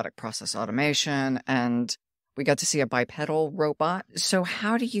of robotic process automation. And we got to see a bipedal robot. So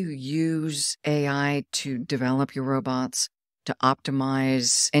how do you use AI to develop your robots, to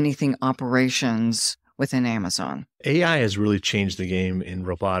optimize anything operations within Amazon? AI has really changed the game in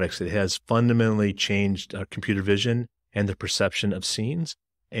robotics. It has fundamentally changed computer vision and the perception of scenes.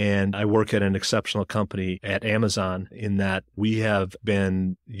 And I work at an exceptional company at Amazon in that we have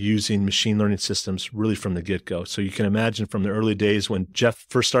been using machine learning systems really from the get-go. So you can imagine from the early days when Jeff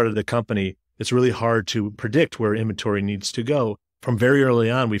first started the company, it's really hard to predict where inventory needs to go. From very early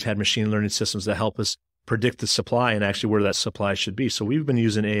on, we've had machine learning systems that help us predict the supply and actually where that supply should be. So we've been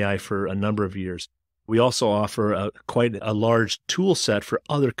using AI for a number of years. We also offer quite a large tool set for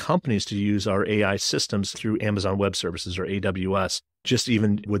other companies to use our AI systems through Amazon Web Services or AWS. Just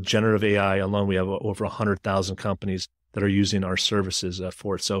even with generative AI alone, we have over 100,000 companies that are using our services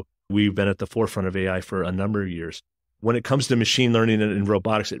for it. So we've been at the forefront of AI for a number of years. When it comes to machine learning and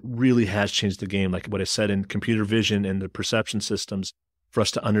robotics, it really has changed the game. Like what I said in computer vision and the perception systems, for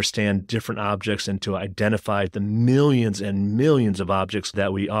us to understand different objects and to identify the millions and millions of objects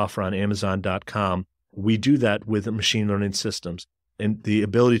that we offer on Amazon.com. We do that with machine learning systems. And the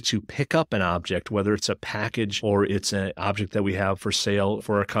ability to pick up an object, whether it's a package or it's an object that we have for sale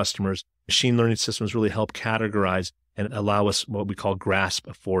for our customers, machine learning systems really help categorize and allow us what we call grasp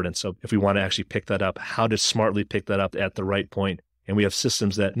affordance. So if we want to actually pick that up, how to smartly pick that up at the right point. And we have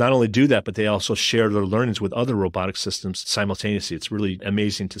systems that not only do that, but they also share their learnings with other robotic systems simultaneously. It's really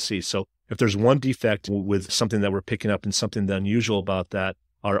amazing to see. So if there's one defect with something that we're picking up and something unusual about that,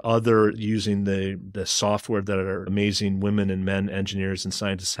 are other using the software that our amazing women and men engineers and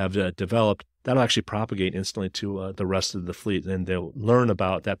scientists have developed, that'll actually propagate instantly to the rest of the fleet, and they'll learn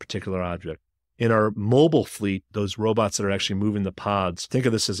about that particular object. In our mobile fleet, those robots that are actually moving the pods, think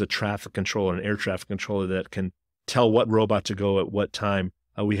of this as a traffic controller, an air traffic controller that can tell what robot to go at what time.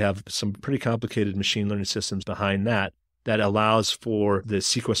 We have some pretty complicated machine learning systems behind that allows for the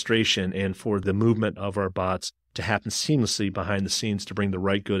sequestration and for the movement of our bots to happen seamlessly behind the scenes to bring the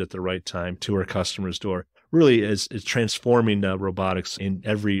right good at the right time to our customer's door. Really is transforming robotics in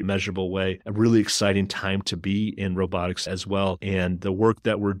every measurable way. A really exciting time to be in robotics as well. And the work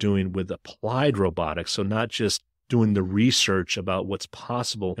that we're doing with applied robotics, so not just doing the research about what's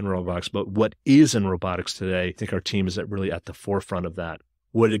possible in robotics, but what is in robotics today. I think our team is really at the forefront of that.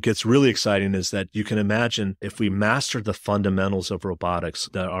 What it gets really exciting is that you can imagine if we master the fundamentals of robotics,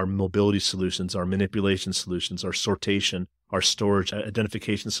 that our mobility solutions, our manipulation solutions, our sortation, our storage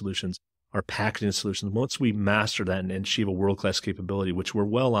identification solutions, our packaging solutions, once we master that and achieve a world-class capability, which we're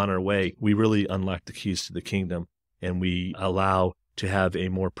well on our way, we really unlock the keys to the kingdom, and we allow to have a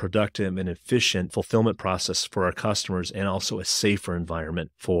more productive and efficient fulfillment process for our customers and also a safer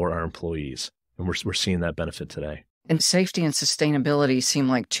environment for our employees. And we're seeing that benefit today. And safety and sustainability seem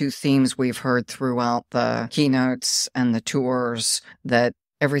like two themes we've heard throughout the keynotes and the tours, that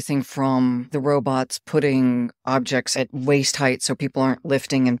everything from the robots putting objects at waist height so people aren't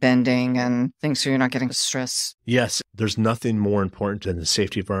lifting and bending and things so you're not getting stress. Yes, there's nothing more important than the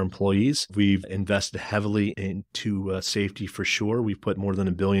safety of our employees. We've invested heavily into safety for sure. We've put more than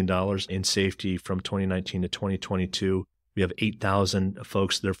 $1 billion in safety from 2019 to 2022. We have 8,000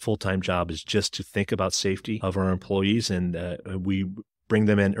 folks. Their full-time job is just to think about safety of our employees, and we bring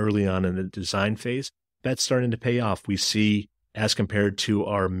them in early on in the design phase. That's starting to pay off. We see, as compared to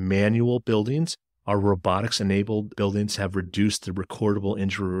our manual buildings, our robotics-enabled buildings have reduced the recordable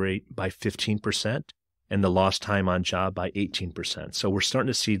injury rate by 15% and the lost time on job by 18%. So we're starting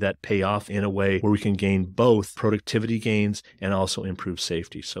to see that pay off in a way where we can gain both productivity gains and also improve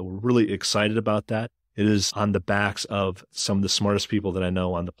safety. So we're really excited about that. It is on the backs of some of the smartest people that I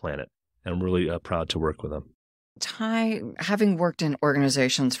know on the planet, and I'm really proud to work with them. Ty, having worked in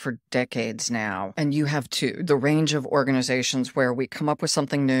organizations for decades now, and you have too, the range of organizations where we come up with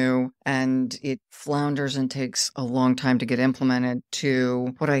something new and it flounders and takes a long time to get implemented,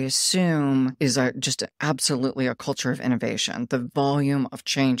 to what I assume is just absolutely a culture of innovation. The volume of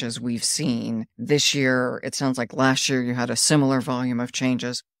changes we've seen this year, it sounds like last year you had a similar volume of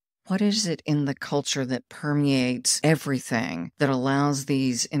changes. What is it in the culture that permeates everything that allows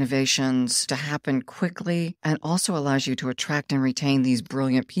these innovations to happen quickly and also allows you to attract and retain these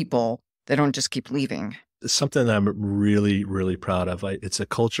brilliant people that don't just keep leaving? It's something that I'm really, really proud of. It's a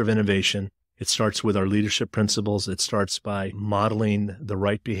culture of innovation. It starts with our leadership principles. It starts by modeling the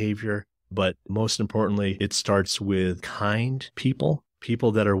right behavior. But most importantly, it starts with kind people,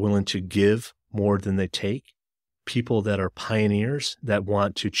 people that are willing to give more than they take, people that are pioneers that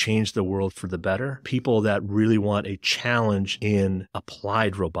want to change the world for the better, people that really want a challenge in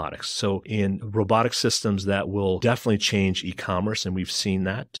applied robotics. So in robotic systems that will definitely change e-commerce, and we've seen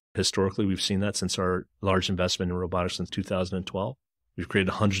that. Historically, we've seen that since our large investment in robotics since 2012. We've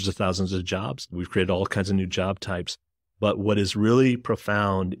created hundreds of thousands of jobs. We've created all kinds of new job types. But what is really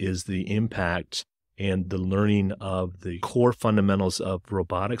profound is the impact and the learning of the core fundamentals of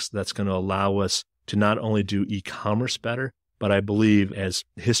robotics that's going to allow us to not only do e-commerce better, but I believe, as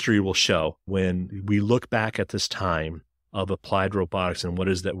history will show, when we look back at this time of applied robotics and what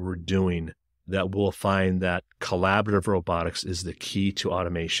it is that we're doing, that we'll find that collaborative robotics is the key to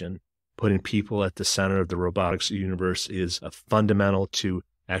automation. Putting people at the center of the robotics universe is fundamental to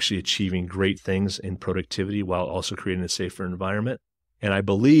actually achieving great things in productivity while also creating a safer environment. And I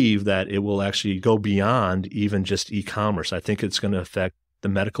believe that it will actually go beyond even just e-commerce. I think it's going to affect the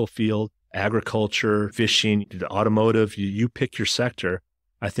medical field, agriculture, fishing, the automotive, you pick your sector.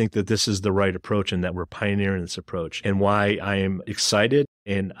 I think that this is the right approach and that we're pioneering this approach. And why I am excited,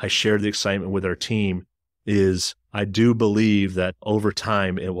 and I share the excitement with our team, is I do believe that over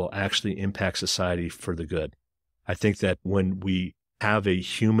time it will actually impact society for the good. I think that when we have a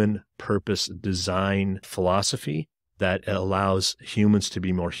human purpose design philosophy that allows humans to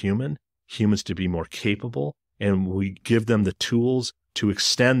be more human, humans to be more capable, and we give them the tools to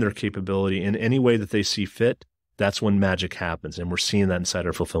extend their capability in any way that they see fit, that's when magic happens. And we're seeing that inside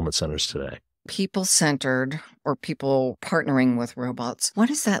our fulfillment centers today. People-centered, or people partnering with robots, what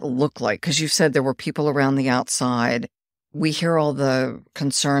does that look like? Because you said there were people around the outside. We hear all the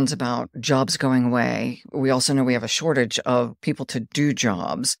concerns about jobs going away. We also know we have a shortage of people to do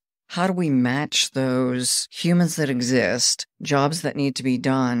jobs. How do we match those humans that exist, jobs that need to be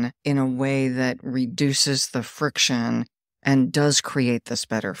done, in a way that reduces the friction and does create this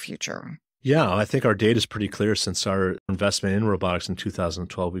better future? Yeah, I think our data is pretty clear. Since our investment in robotics in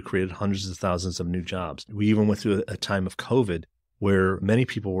 2012, we created hundreds of thousands of new jobs. We even went through a time of COVID where many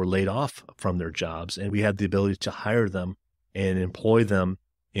people were laid off from their jobs, and we had the ability to hire them and employ them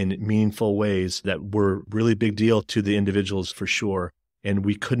in meaningful ways that were really big deal to the individuals for sure. And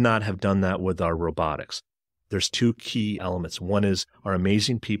we could not have done that with our robotics. There's two key elements. One is our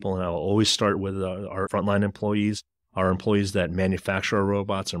amazing people, and I'll always start with our frontline employees, our employees that manufacture our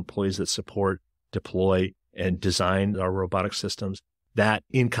robots, our employees that support, deploy, and design our robotic systems. That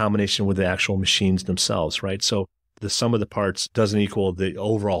in combination with the actual machines themselves, right? So the sum of the parts doesn't equal the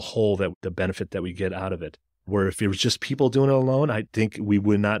overall whole, that the benefit that we get out of it. Where if it was just people doing it alone, I think we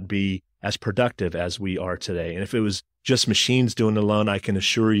would not be as productive as we are today. And if it was just machines doing it alone, I can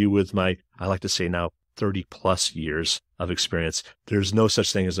assure you with my, I like to say now, 30 plus years of experience, there's no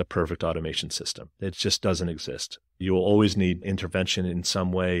such thing as a perfect automation system. It just doesn't exist. You will always need intervention in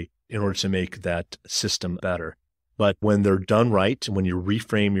some way in order to make that system better. But when they're done right, when you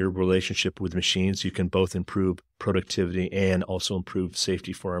reframe your relationship with machines, you can both improve productivity and also improve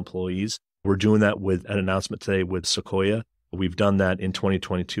safety for our employees. We're doing that with an announcement today with Sequoia. We've done that in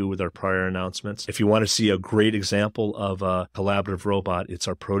 2022 with our prior announcements. If you want to see a great example of a collaborative robot, it's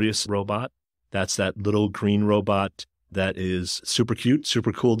our Proteus robot. That's that little green robot that is super cute,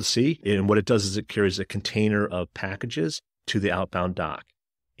 super cool to see. And what it does is it carries a container of packages to the outbound dock.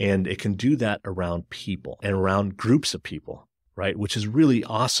 And it can do that around people and around groups of people, right? Which is really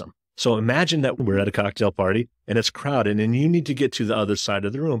awesome. So imagine that we're at a cocktail party and it's crowded and you need to get to the other side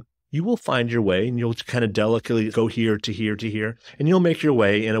of the room. You will find your way and you'll kind of delicately go here to here to here, and you'll make your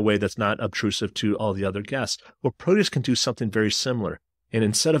way in a way that's not obtrusive to all the other guests. Well, Proteus can do something very similar. And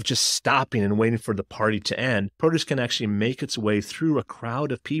instead of just stopping and waiting for the party to end, Proteus can actually make its way through a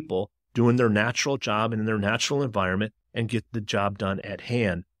crowd of people doing their natural job in their natural environment and get the job done at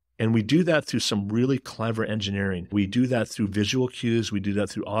hand. And we do that through some really clever engineering. We do that through visual cues. We do that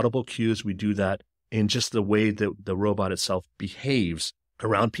through audible cues. We do that in just the way that the robot itself behaves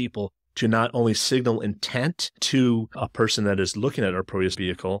around people to not only signal intent to a person that is looking at our Proteus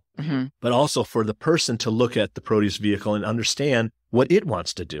vehicle, but also for the person to look at the Proteus vehicle and understand what it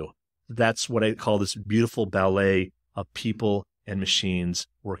wants to do. That's what I call this beautiful ballet of people and machines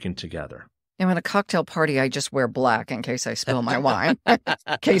working together. And at a cocktail party, I just wear black in case I spill my wine, in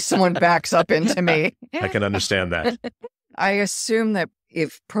case someone backs up into me. I can understand that. I assume that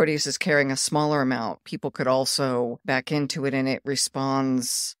if Proteus is carrying a smaller amount, people could also back into it and it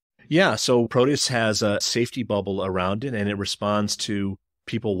responds. Yeah, so Proteus has a safety bubble around it and it responds to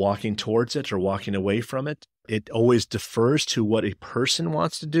people walking towards it or walking away from it. It always defers to what a person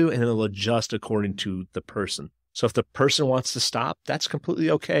wants to do and it'll adjust according to the person. So if the person wants to stop, that's completely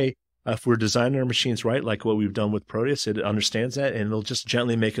okay. If we're designing our machines right, like what we've done with Proteus, it understands that and it'll just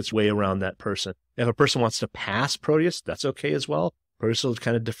gently make its way around that person. If a person wants to pass Proteus, that's okay as well. Proteus will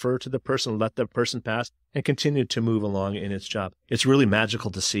kind of defer to the person, let the person pass, and continue to move along in its job. It's really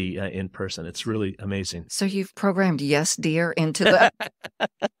magical to see in person. It's really amazing. So you've programmed Yes, Dear into that?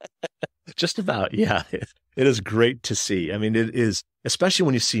 Just about, yeah. It is great to see. I mean, it is, especially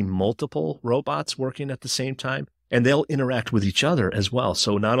when you see multiple robots working at the same time, and they'll interact with each other as well.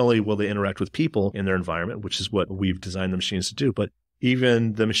 So not only will they interact with people in their environment, which is what we've designed the machines to do, but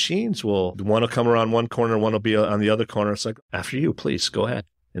even the machines one will come around one corner, one will be on the other corner. It's like, after you, please go ahead,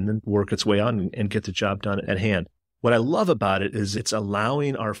 and then work its way on and get the job done at hand. What I love about it is it's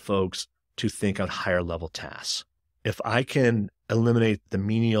allowing our folks to think on higher level tasks. If I can eliminate the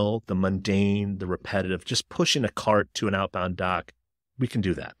menial, the mundane, the repetitive, just pushing a cart to an outbound dock, we can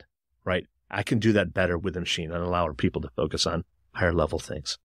do that, right? I can do that better with a machine and allow our people to focus on higher level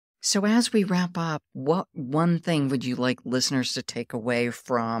things. So as we wrap up, what one thing would you like listeners to take away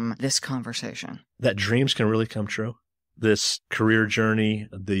from this conversation? That dreams can really come true. This career journey,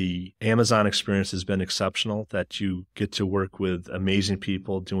 the Amazon experience has been exceptional, that you get to work with amazing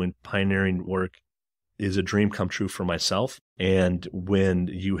people doing pioneering work is a dream come true for myself. And when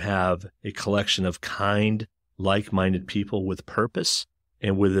you have a collection of kind, like-minded people with purpose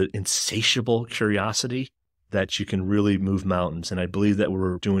and with an insatiable curiosity, that you can really move mountains. And I believe that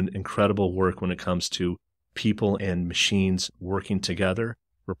we're doing incredible work when it comes to people and machines working together.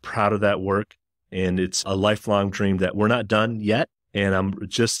 We're proud of that work. And it's a lifelong dream that we're not done yet. And I'm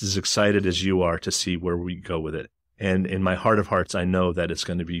just as excited as you are to see where we go with it. And in my heart of hearts, I know that it's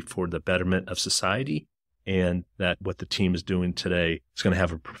going to be for the betterment of society, and that what the team is doing today is going to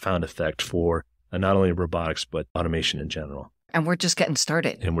have a profound effect for not only robotics, but automation in general. And we're just getting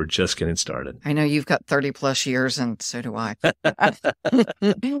started. And we're just getting started. I know you've got 30 plus years, and so do I.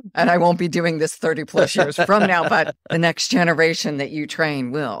 And I won't be doing this 30 plus years from now, but the next generation that you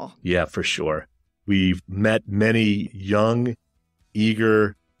train will. Yeah, for sure. We've met many young,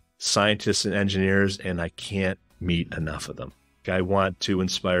 eager scientists and engineers, and I can't meet enough of them. I want to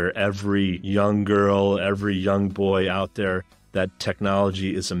inspire every young girl, every young boy out there that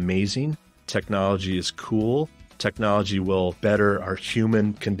technology is amazing. Technology is cool. Technology will better our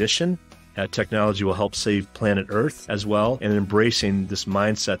human condition. Technology will help save planet Earth as well. And embracing this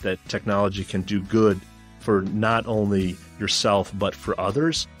mindset that technology can do good for not only yourself, but for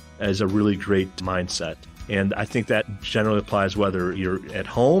others is a really great mindset. And I think that generally applies whether you're at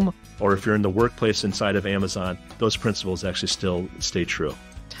home or if you're in the workplace inside of Amazon. Those principles actually still stay true.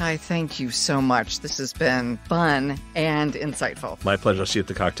 Ty, thank you so much. This has been fun and insightful. My pleasure. I'll see you at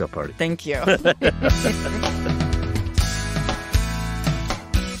the cocktail party. Thank you.